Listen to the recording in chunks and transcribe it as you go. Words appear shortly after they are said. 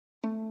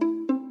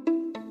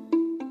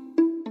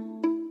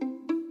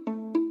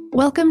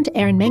Welcome to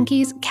Aaron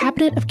Mahnke's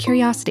Cabinet of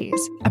Curiosities,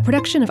 a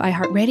production of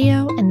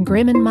iHeartRadio and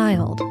Grim and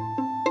Mild.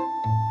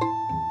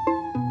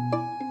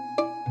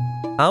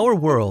 Our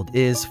world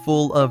is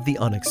full of the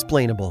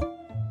unexplainable.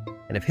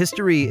 And if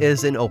history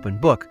is an open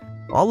book,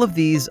 all of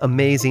these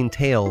amazing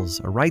tales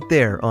are right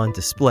there on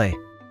display,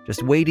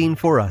 just waiting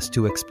for us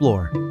to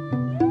explore.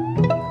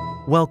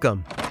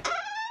 Welcome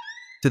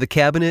to the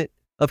Cabinet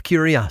of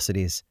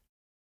Curiosities.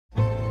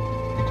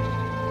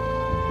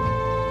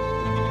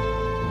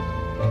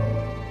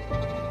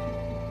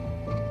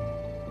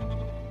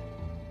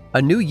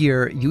 A new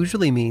year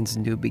usually means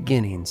new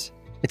beginnings.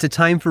 It's a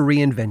time for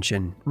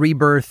reinvention,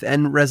 rebirth,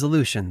 and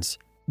resolutions.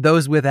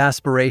 Those with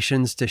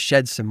aspirations to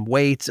shed some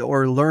weight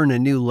or learn a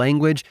new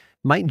language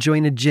might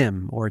join a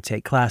gym or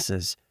take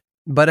classes.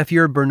 But if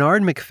you're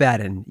Bernard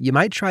Macfadden, you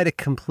might try to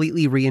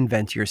completely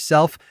reinvent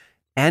yourself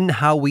and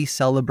how we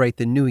celebrate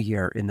the new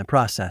year in the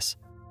process.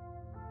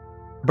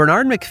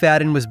 Bernard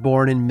Macfadden was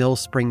born in Mill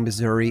Spring,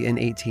 Missouri in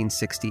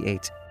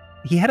 1868.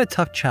 He had a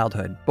tough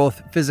childhood,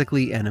 both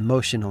physically and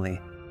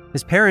emotionally.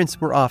 His parents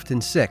were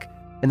often sick,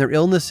 and their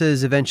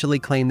illnesses eventually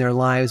claimed their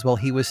lives while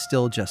he was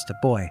still just a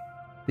boy.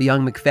 The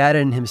young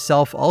Macfadden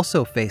himself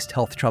also faced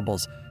health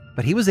troubles,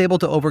 but he was able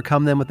to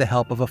overcome them with the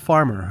help of a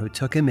farmer who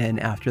took him in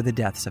after the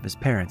deaths of his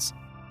parents.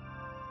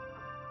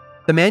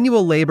 The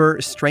manual labor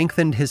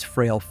strengthened his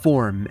frail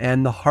form,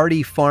 and the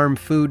hearty farm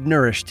food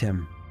nourished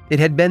him. It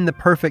had been the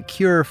perfect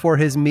cure for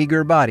his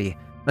meager body,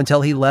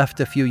 until he left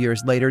a few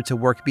years later to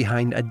work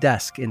behind a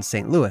desk in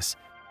St. Louis.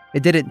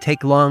 It didn't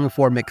take long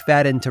for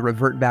Macfadden to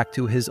revert back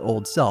to his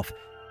old self.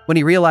 When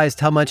he realized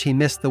how much he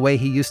missed the way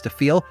he used to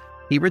feel,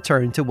 he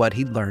returned to what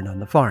he'd learned on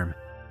the farm.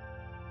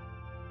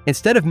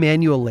 Instead of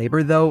manual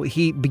labor, though,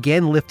 he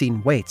began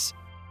lifting weights.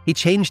 He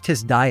changed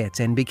his diet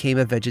and became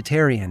a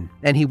vegetarian,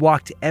 and he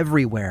walked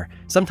everywhere,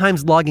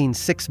 sometimes logging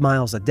 6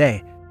 miles a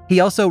day. He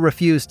also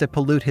refused to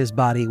pollute his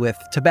body with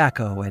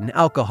tobacco and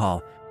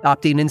alcohol,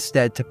 opting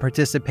instead to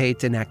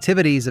participate in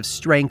activities of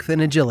strength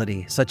and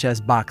agility, such as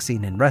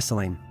boxing and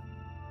wrestling.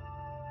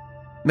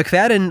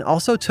 Macfadden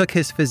also took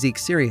his physique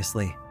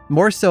seriously,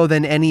 more so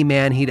than any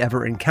man he'd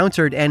ever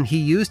encountered, and he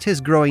used his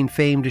growing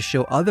fame to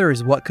show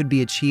others what could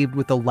be achieved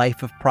with a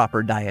life of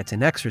proper diet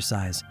and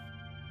exercise.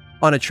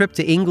 On a trip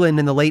to England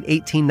in the late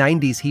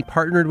 1890s, he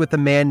partnered with a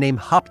man named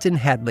Hopton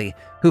Hadley,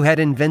 who had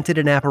invented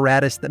an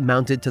apparatus that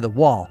mounted to the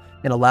wall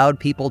and allowed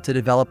people to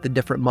develop the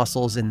different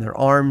muscles in their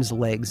arms,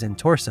 legs, and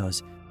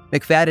torsos.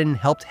 Macfadden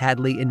helped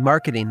Hadley in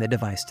marketing the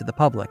device to the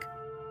public.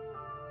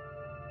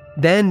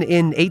 Then,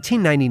 in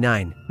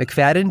 1899,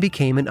 Macfadden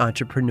became an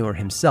entrepreneur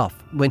himself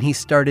when he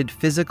started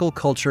Physical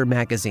Culture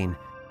magazine.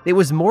 It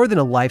was more than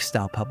a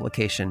lifestyle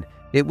publication.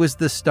 It was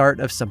the start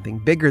of something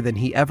bigger than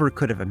he ever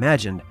could have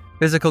imagined.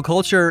 Physical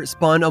Culture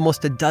spawned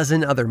almost a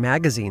dozen other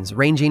magazines,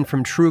 ranging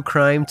from true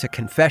crime to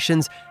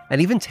confessions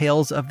and even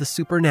tales of the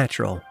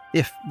supernatural,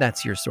 if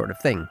that's your sort of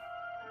thing.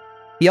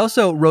 He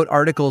also wrote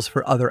articles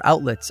for other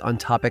outlets on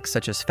topics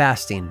such as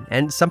fasting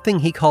and something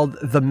he called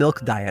the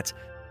milk diet.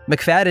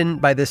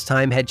 Macfadden, by this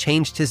time, had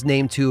changed his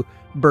name to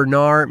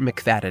Bernard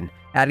Macfadden,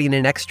 adding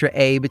an extra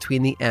A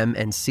between the M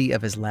and C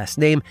of his last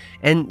name,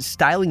 and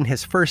styling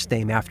his first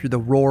name after the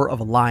roar of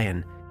a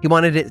lion. He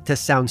wanted it to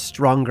sound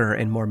stronger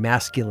and more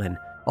masculine,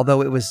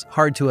 although it was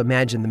hard to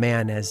imagine the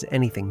man as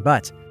anything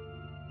but.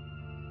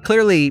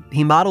 Clearly,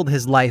 he modeled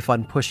his life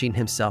on pushing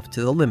himself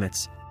to the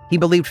limits. He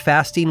believed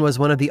fasting was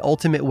one of the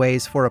ultimate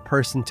ways for a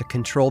person to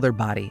control their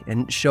body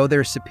and show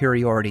their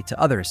superiority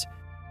to others.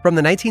 From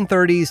the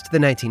 1930s to the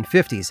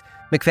 1950s,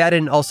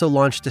 Macfadden also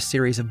launched a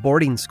series of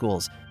boarding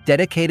schools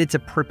dedicated to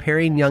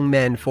preparing young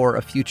men for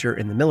a future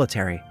in the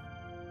military.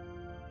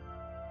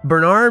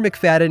 Bernard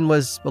Macfadden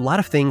was a lot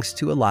of things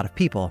to a lot of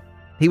people.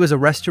 He was a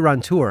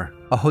restaurateur,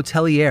 a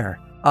hotelier,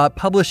 a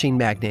publishing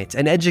magnate,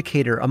 an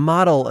educator, a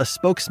model, a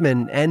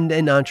spokesman, and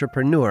an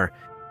entrepreneur.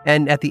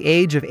 And at the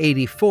age of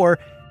 84,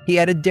 he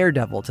added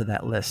daredevil to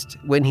that list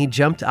when he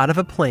jumped out of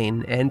a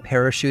plane and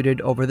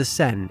parachuted over the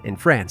Seine in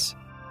France.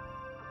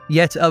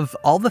 Yet of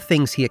all the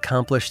things he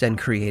accomplished and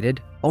created,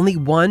 only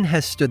one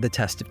has stood the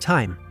test of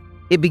time.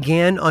 It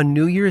began on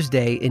New Year's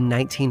Day in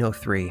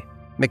 1903.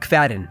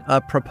 Macfadden,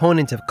 a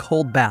proponent of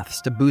cold baths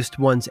to boost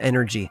one's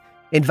energy,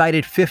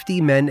 invited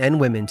 50 men and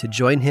women to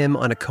join him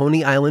on a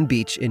Coney Island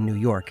beach in New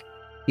York.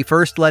 He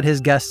first led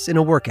his guests in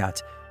a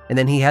workout, and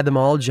then he had them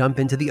all jump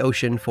into the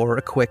ocean for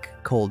a quick,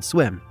 cold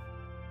swim.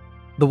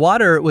 The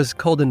water was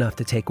cold enough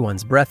to take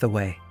one's breath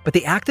away, but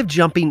the act of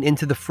jumping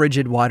into the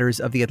frigid waters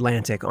of the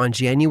Atlantic on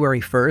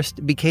January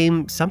 1st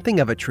became something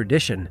of a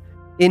tradition.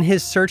 In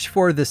his search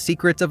for the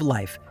secrets of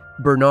life,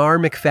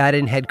 Bernard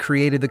Macfadden had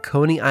created the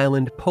Coney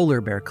Island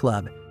Polar Bear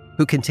Club,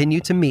 who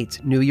continued to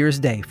meet New Year's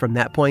Day from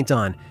that point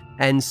on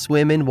and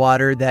swim in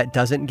water that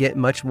doesn't get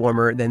much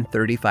warmer than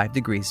 35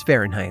 degrees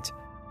Fahrenheit.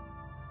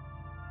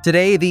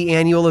 Today, the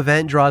annual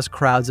event draws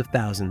crowds of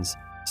thousands.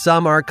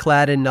 Some are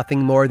clad in nothing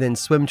more than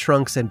swim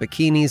trunks and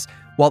bikinis,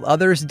 while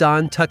others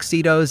don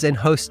tuxedos and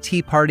host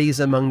tea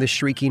parties among the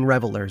shrieking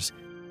revelers.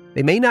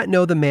 They may not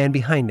know the man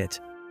behind it,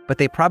 but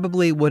they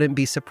probably wouldn't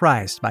be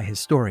surprised by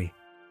his story.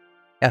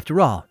 After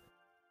all,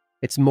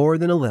 It's more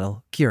than a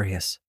little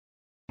curious.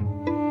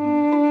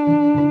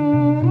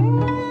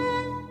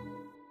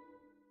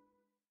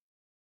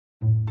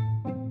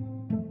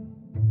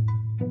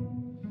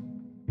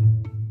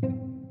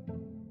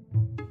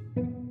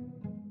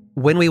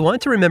 When we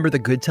want to remember the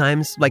good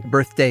times, like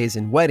birthdays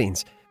and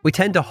weddings, we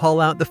tend to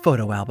haul out the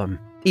photo album.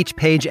 Each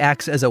page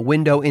acts as a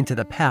window into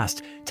the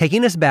past,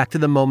 taking us back to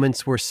the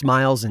moments where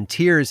smiles and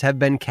tears have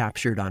been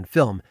captured on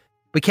film.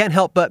 We can't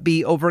help but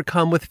be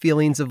overcome with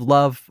feelings of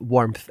love,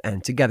 warmth,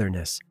 and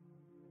togetherness.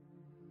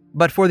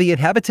 But for the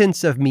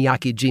inhabitants of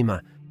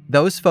Miyakijima,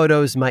 those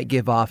photos might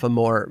give off a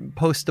more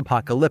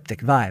post-apocalyptic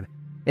vibe.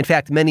 In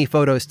fact, many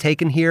photos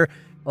taken here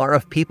are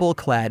of people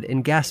clad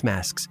in gas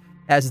masks,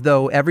 as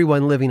though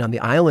everyone living on the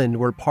island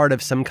were part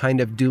of some kind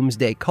of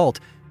doomsday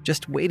cult,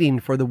 just waiting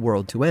for the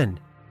world to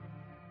end.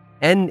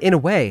 And in a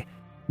way,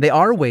 they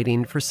are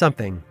waiting for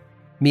something.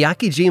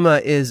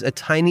 Miyakijima is a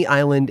tiny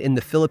island in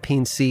the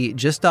Philippine Sea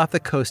just off the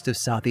coast of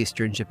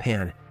southeastern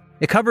Japan.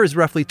 It covers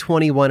roughly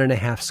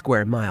 21.5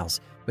 square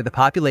miles, with a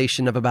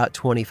population of about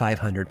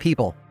 2,500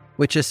 people,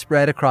 which is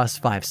spread across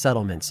 5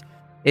 settlements.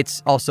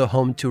 It's also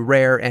home to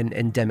rare and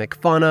endemic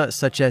fauna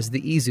such as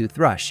the Izu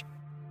thrush.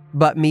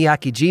 But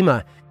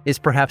Miyakijima is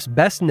perhaps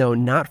best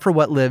known not for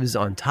what lives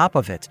on top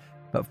of it,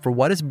 but for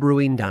what is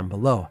brewing down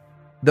below.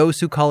 Those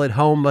who call it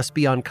home must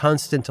be on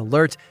constant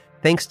alert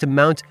thanks to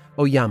Mount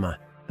Oyama,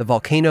 the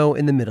volcano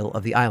in the middle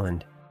of the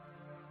island.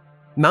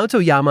 Mount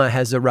Oyama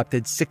has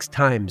erupted 6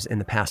 times in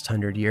the past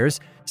 100 years,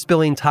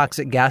 spilling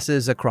toxic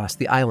gases across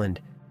the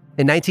island.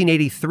 In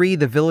 1983,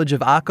 the village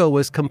of Ako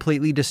was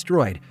completely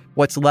destroyed.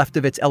 What's left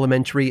of its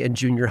elementary and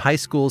junior high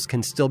schools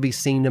can still be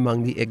seen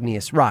among the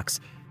igneous rocks.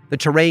 The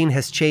terrain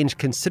has changed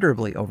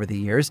considerably over the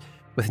years,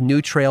 with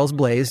new trails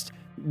blazed,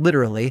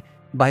 literally,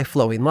 by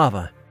flowing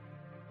lava.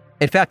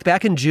 In fact,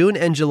 back in June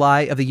and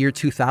July of the year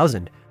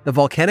 2000, the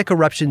volcanic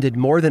eruption did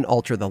more than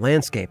alter the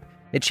landscape.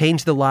 It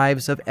changed the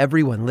lives of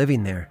everyone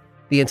living there.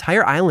 The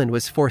entire island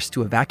was forced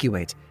to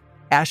evacuate.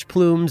 Ash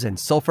plumes and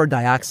sulfur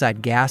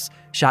dioxide gas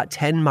shot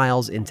 10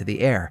 miles into the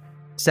air.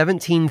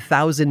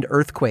 17,000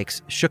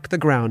 earthquakes shook the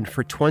ground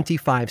for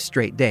 25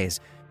 straight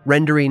days,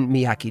 rendering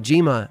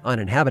Miyakijima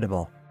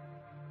uninhabitable.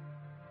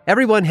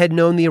 Everyone had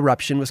known the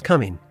eruption was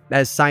coming,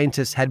 as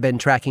scientists had been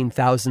tracking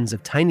thousands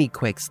of tiny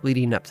quakes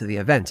leading up to the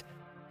event.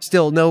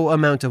 Still, no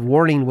amount of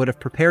warning would have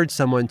prepared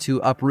someone to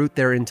uproot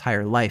their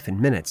entire life in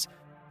minutes.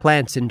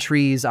 Plants and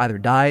trees either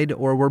died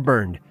or were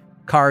burned.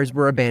 Cars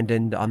were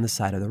abandoned on the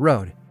side of the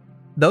road.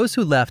 Those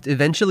who left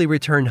eventually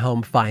returned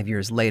home 5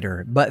 years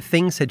later, but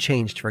things had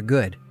changed for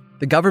good.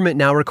 The government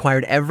now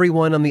required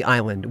everyone on the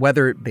island,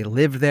 whether they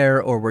lived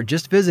there or were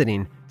just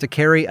visiting, to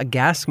carry a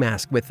gas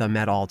mask with them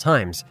at all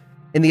times.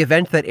 In the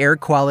event that air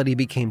quality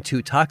became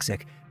too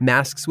toxic,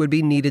 masks would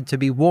be needed to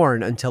be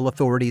worn until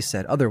authorities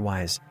said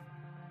otherwise.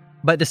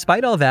 But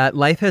despite all that,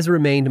 life has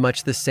remained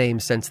much the same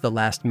since the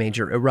last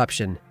major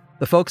eruption.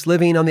 The folks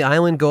living on the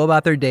island go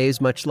about their days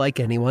much like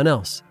anyone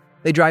else.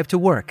 They drive to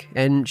work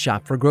and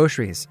shop for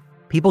groceries.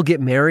 People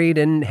get married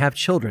and have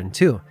children,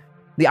 too.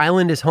 The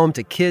island is home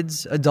to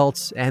kids,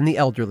 adults, and the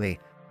elderly,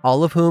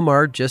 all of whom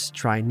are just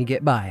trying to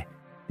get by.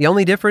 The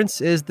only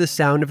difference is the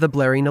sound of the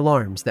blaring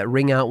alarms that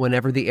ring out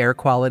whenever the air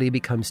quality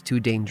becomes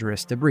too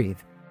dangerous to breathe.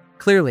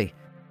 Clearly,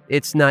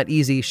 it's not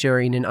easy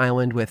sharing an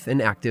island with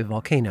an active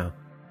volcano.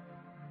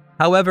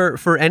 However,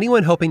 for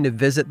anyone hoping to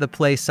visit the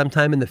place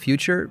sometime in the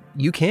future,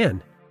 you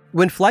can.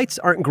 When flights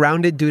aren't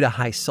grounded due to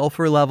high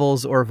sulfur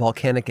levels or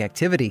volcanic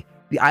activity,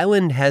 the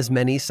island has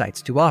many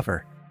sights to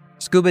offer.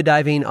 Scuba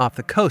diving off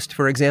the coast,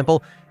 for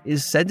example,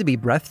 is said to be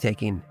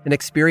breathtaking, an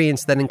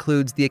experience that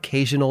includes the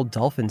occasional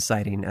dolphin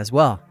sighting as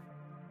well.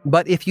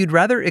 But if you'd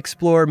rather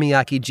explore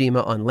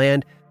Miyakijima on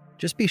land,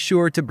 just be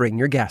sure to bring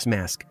your gas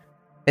mask.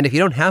 And if you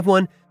don't have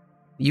one,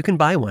 you can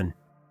buy one.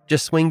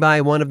 Just swing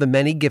by one of the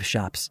many gift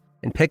shops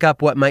and pick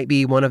up what might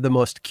be one of the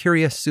most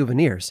curious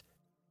souvenirs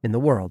in the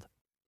world.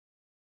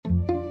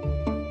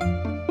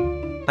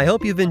 I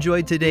hope you've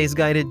enjoyed today's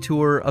guided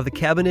tour of the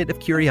Cabinet of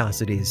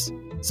Curiosities.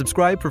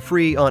 Subscribe for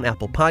free on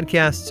Apple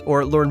Podcasts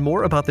or learn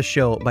more about the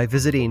show by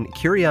visiting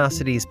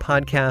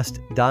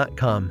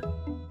curiositiespodcast.com.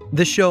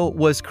 This show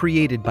was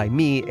created by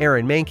me,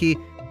 Aaron Mahnke,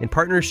 in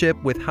partnership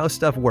with How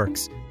Stuff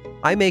Works.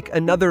 I make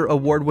another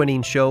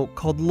award-winning show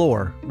called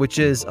Lore, which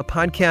is a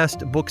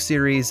podcast, book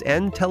series,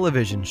 and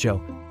television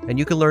show, and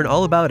you can learn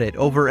all about it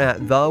over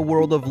at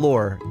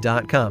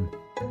theworldoflore.com.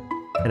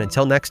 And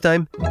until next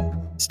time,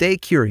 stay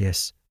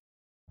curious.